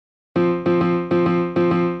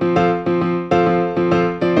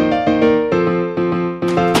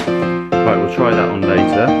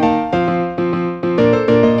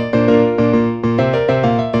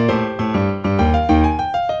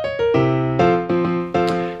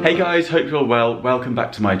Hey guys, hope you're all well. Welcome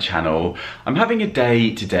back to my channel. I'm having a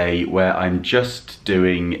day today where I'm just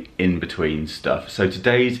doing in-between stuff. So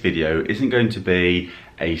today's video isn't going to be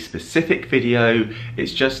a specific video,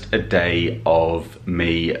 it's just a day of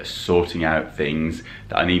me sorting out things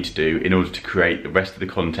that I need to do in order to create the rest of the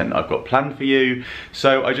content that I've got planned for you.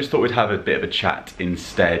 So I just thought we'd have a bit of a chat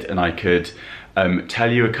instead, and I could tell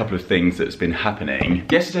you a couple of things that's been happening.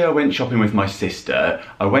 Yesterday I went shopping with my sister.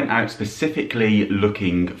 I went out specifically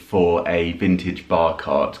looking for a vintage bar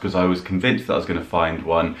cart because I was convinced that I was going to find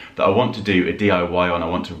one that I want to do a DIY on. I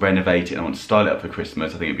want to renovate it and I want to style it up for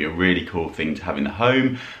Christmas. I think it'd be a really cool thing to have in the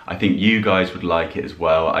home. I think you guys would like it as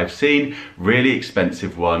well. I've seen really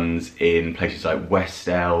expensive ones in places like West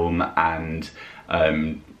Elm and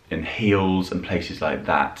in Heels and places like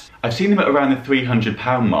that. I've seen them at around the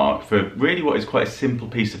 £300 mark for really what is quite a simple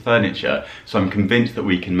piece of furniture, so I'm convinced that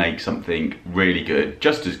we can make something really good,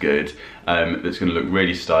 just as good, that's going to look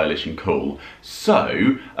really stylish and cool.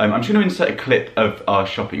 So I'm just going to insert a clip of our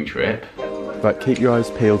shopping trip. Right, keep your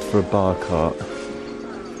eyes peeled for a bar cart.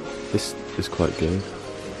 This is quite good.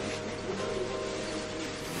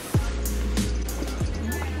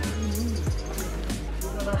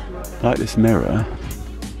 I like this mirror.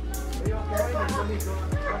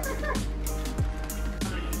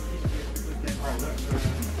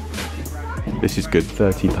 This is good,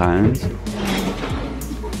 £30.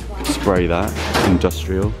 Spray that,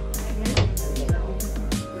 industrial.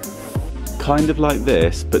 Kind of like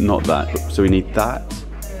this, but not that. So we need that,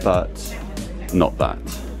 but not that.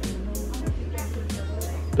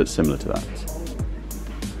 But similar to that.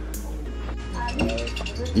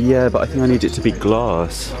 Yeah, but I think I need it to be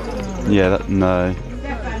glass. Yeah, that, no.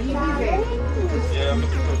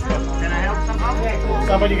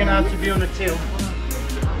 Somebody gonna have to be on the till.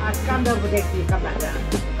 Come over there till you come back down.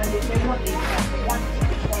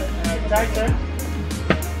 Tyson,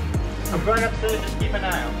 I'm going upstairs, just keep an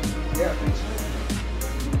eye out. Yeah.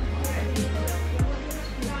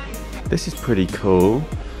 This is pretty cool.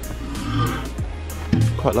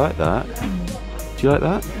 Quite like that. Do you like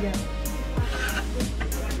that? Yeah.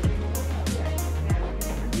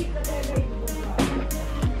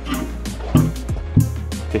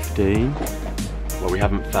 $15. Well, we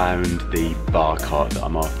haven't found the bar cart that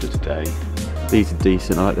I'm after today. These are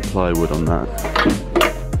decent, I like the plywood on that.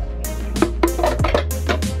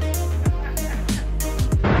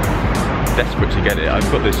 Desperate to get it. I've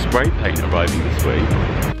got this spray paint arriving this week.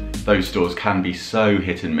 Those stores can be so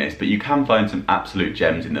hit and miss, but you can find some absolute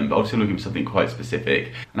gems in them, but obviously I'm looking for something quite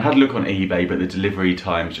specific. And I had a look on eBay, but the delivery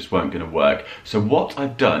times just weren't going to work. So what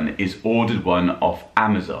I've done is ordered one off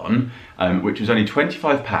Amazon, which was only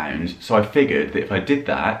 £25, so I figured that if I did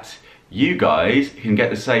that, you guys can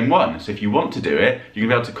get the same one. So if you want to do it, you're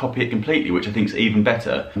gonna be able to copy it completely, which I think is even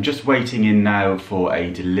better. I'm just waiting in now for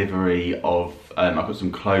a delivery of, I've got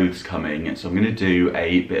some clothes coming, so I'm gonna do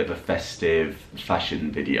a bit of a festive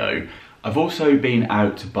fashion video. I've also been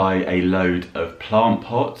out to buy a load of plant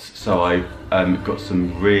pots, so I've got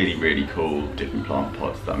some really, really cool different plant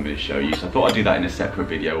pots that I'm going to show you. So I thought I'd do that in a separate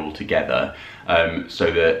video altogether,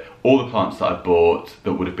 so that all the plants that I bought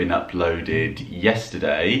that would have been uploaded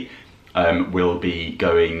yesterday will be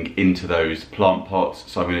going into those plant pots.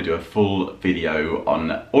 So I'm going to do a full video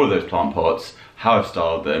on all of those plant pots, how I've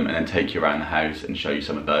styled them, and then take you around the house and show you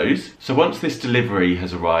some of those. So once this delivery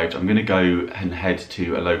has arrived, I'm going to go and head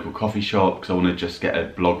to a local coffee shop because I want to just get a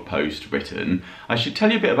blog post written. I should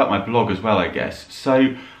tell you a bit about my blog as well, I guess.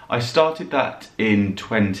 So I started that in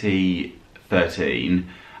 2013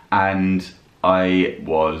 and I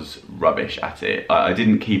was rubbish at it. I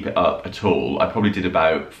didn't keep it up at all. I probably did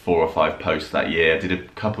about 4 or 5 posts that year. I did a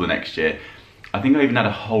couple the next year. I think I even had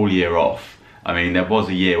a whole year off. I mean, there was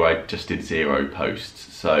a year where I just did 0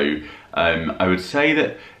 posts. So I would say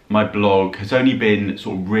that my blog has only been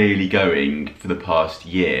sort of really going for the past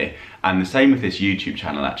year. And the same with this YouTube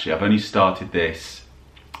channel, actually. I've only started this,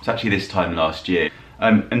 it's actually this time last year.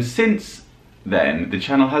 And since then, the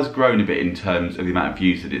channel has grown a bit in terms of the amount of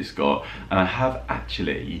views that it's got. And I have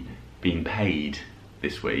actually been paid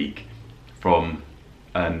this week from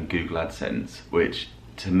Google AdSense, which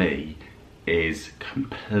to me is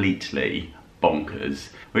completely bonkers,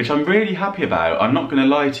 which I'm really happy about. I'm not going to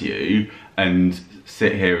lie to you and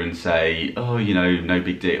sit here and say, oh, you know, no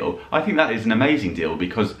big deal. I think that is an amazing deal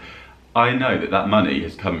because I know that that money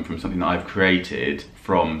has come from something that I've created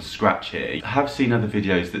from scratch here. I have seen other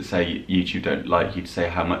videos that say YouTube don't like you to say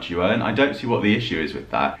how much you earn. I don't see what the issue is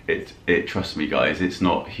with that. Trust me guys, it's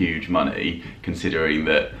not huge money considering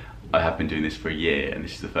that I have been doing this for a year and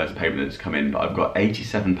this is the first payment that's come in, but I've got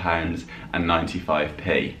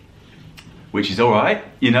 £87.95. which is all right.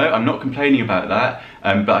 You know, I'm not complaining about that,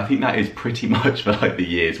 but I think that is pretty much for like the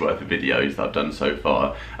year's worth of videos that I've done so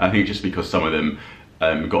far. I think just because some of them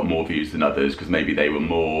got more views than others, because maybe they were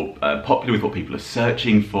more popular with what people are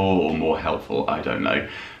searching for or more helpful, I don't know.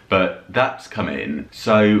 But that's come in.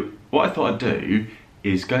 So what I thought I'd do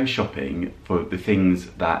is go shopping for the things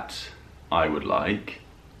that I would like,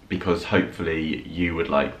 because hopefully you would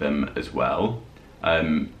like them as well.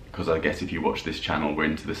 Because I guess if you watch this channel, we're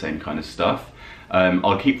into the same kind of stuff.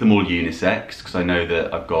 I'll keep them all unisex, because I know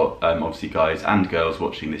that I've got obviously guys and girls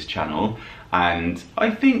watching this channel, and I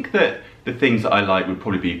think that the things that I like would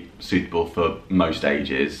probably be suitable for most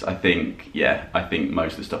ages. I think, yeah, I think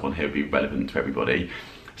most of the stuff on here would be relevant to everybody.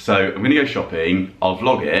 So I'm gonna go shopping, I'll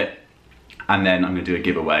vlog it, and then I'm gonna do a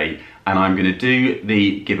giveaway, and I'm gonna do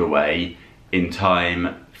the giveaway in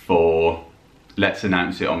time for, let's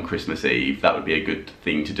announce it on Christmas Eve. That would be a good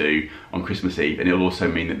thing to do on Christmas Eve, and it'll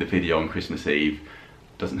also mean that the video on Christmas Eve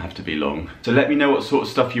doesn't have to be long. So let me know what sort of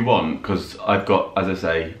stuff you want, because I've got, as I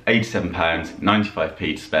say, £87,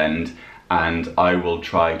 95p to spend, and I will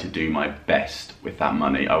try to do my best with that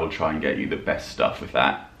money. I will try and get you the best stuff with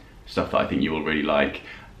that, stuff that I think you will really like.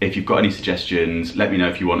 If you've got any suggestions, let me know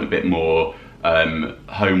if you want a bit more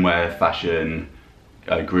homeware, fashion,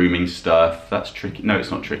 grooming stuff. That's tricky. No, it's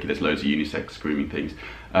not tricky. There's loads of unisex grooming things.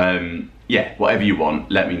 Yeah, whatever you want,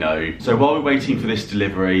 let me know. So while we're waiting for this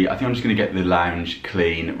delivery, I think I'm just gonna get the lounge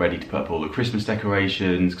clean, ready to put up all the Christmas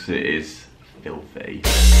decorations, because it is filthy.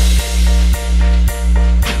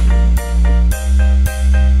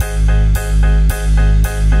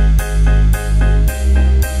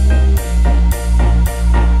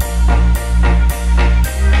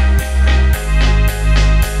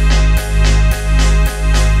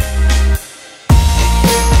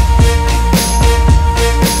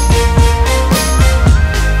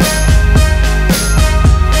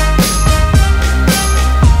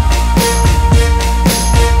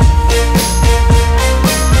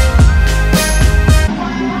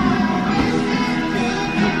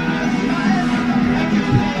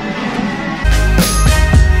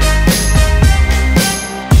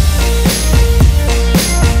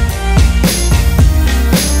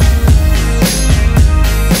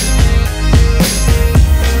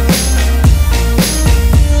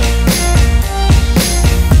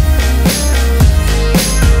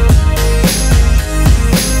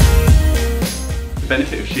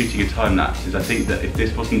 Benefit of shooting a time lapse is I think that if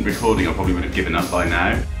this wasn't recording, I probably would have given up by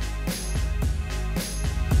now.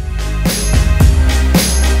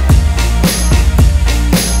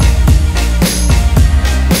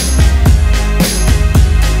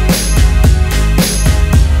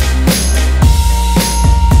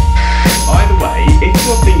 Either way, if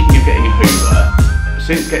you're thinking of getting a Hoover,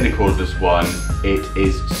 since getting a cordless one, it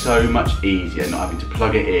is so much easier not having to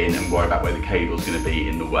plug it in and worry about where the cable's going to be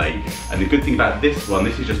in the way. And the good thing about this one,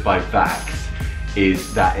 this is just by Vax,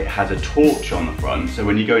 is that it has a torch on the front, so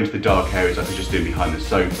when you go into the dark areas like I was just doing behind the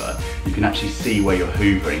sofa, you can actually see where you're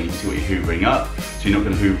hoovering, you can see what you're hoovering up, so you're not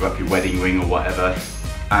going to hoover up your wedding ring or whatever.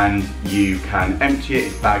 And you can empty it,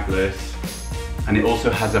 it's bagless, and it also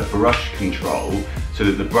has a brush control, so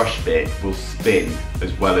that the brush bit will spin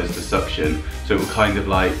as well as the suction, so it will kind of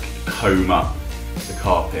like comb up the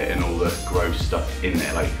carpet and all the gross stuff in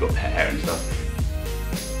there, like you've got pet hair and stuff.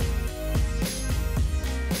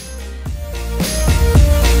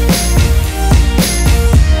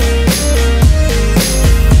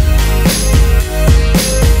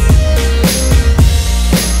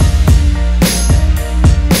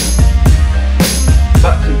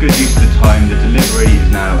 That's a good use of the time. The delivery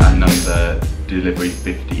is now at delivery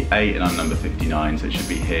 58 and I'm number 59, so it should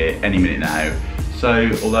be here any minute now.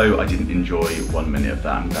 So, although I didn't enjoy 1 minute of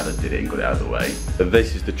that, I'm glad I did it and got it out of the way. So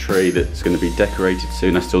this is the tree that's going to be decorated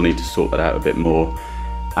soon. I still need to sort that out a bit more.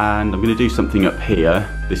 And I'm going to do something up here.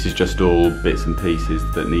 This is just all bits and pieces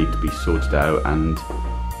that need to be sorted out and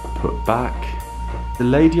put back. The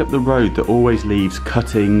lady up the road that always leaves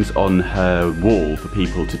cuttings on her wall for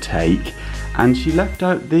people to take, and she left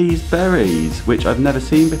out these berries, which I've never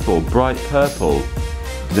seen before, bright purple.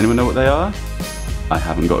 Does anyone know what they are? I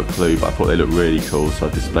haven't got a clue, but I thought they looked really cool, so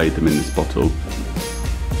I've displayed them in this bottle.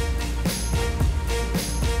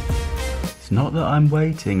 It's not that I'm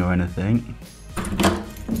waiting or anything.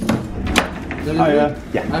 Yeah.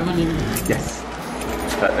 Yes.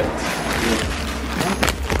 Perfect.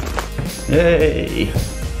 Yay!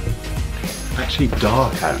 It's actually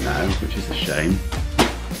dark out now, which is a shame.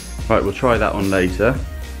 Right, we'll try that on later.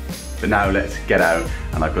 But now let's get out,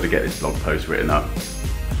 and I've got to get this blog post written up.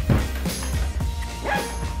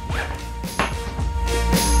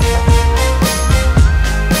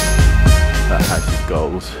 That house is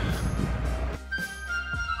goals.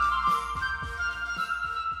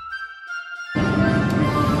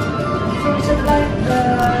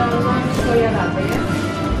 apa ya?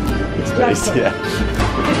 It's, yeah.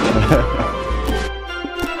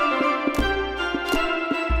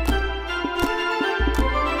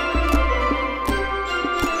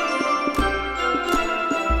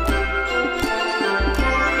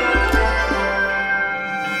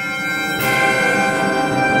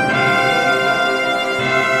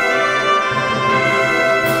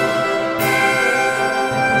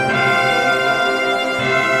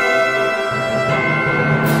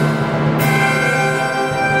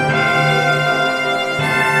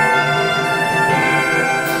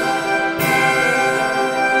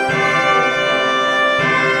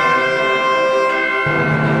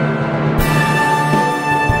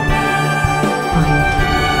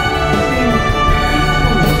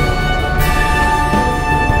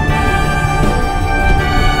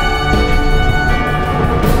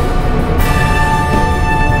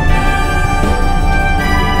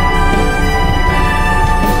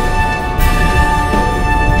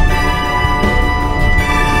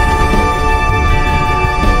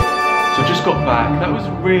 That was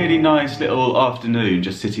a really nice little afternoon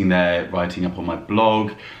just sitting there writing up on my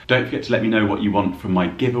blog. Don't forget to let me know what you want from my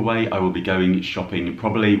giveaway. I will be going shopping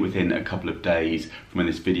probably within a couple of days from when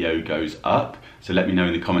this video goes up. So let me know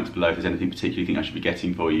in the comments below if there's anything particular you think I should be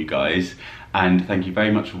getting for you guys. And thank you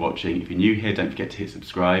very much for watching. If you're new here, don't forget to hit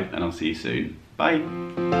subscribe and I'll see you soon. Bye.